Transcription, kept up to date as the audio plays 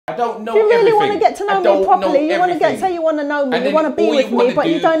don't know If you really everything. want to get to know me properly, you want to say you want to know me, you want to be with me, but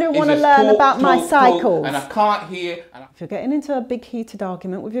you don't even want to learn about my cycles. And I can't hear. If you're getting into a big heated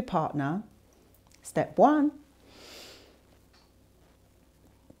argument with your partner, step 1,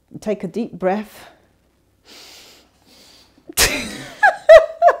 take a deep breath.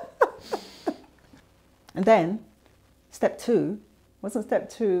 And then, step 2, wasn't step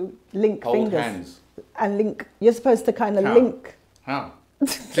 2, link Hold fingers. hands. And link, you're supposed to kind of How? link. How?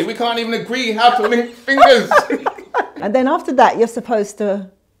 See, we can't even agree how to link fingers. And then after that, you're supposed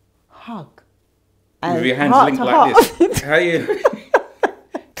to hug. With your hands heart linked to like heart. this. How you?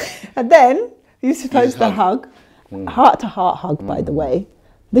 And then you're supposed to hug. Heart to heart hug, by the way.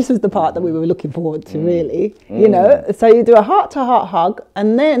 This was the part that we were looking forward to, really. You know, so you do a heart to heart hug,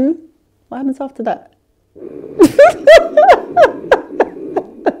 and then what happens after that?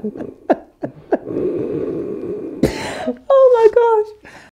 Oh my gosh.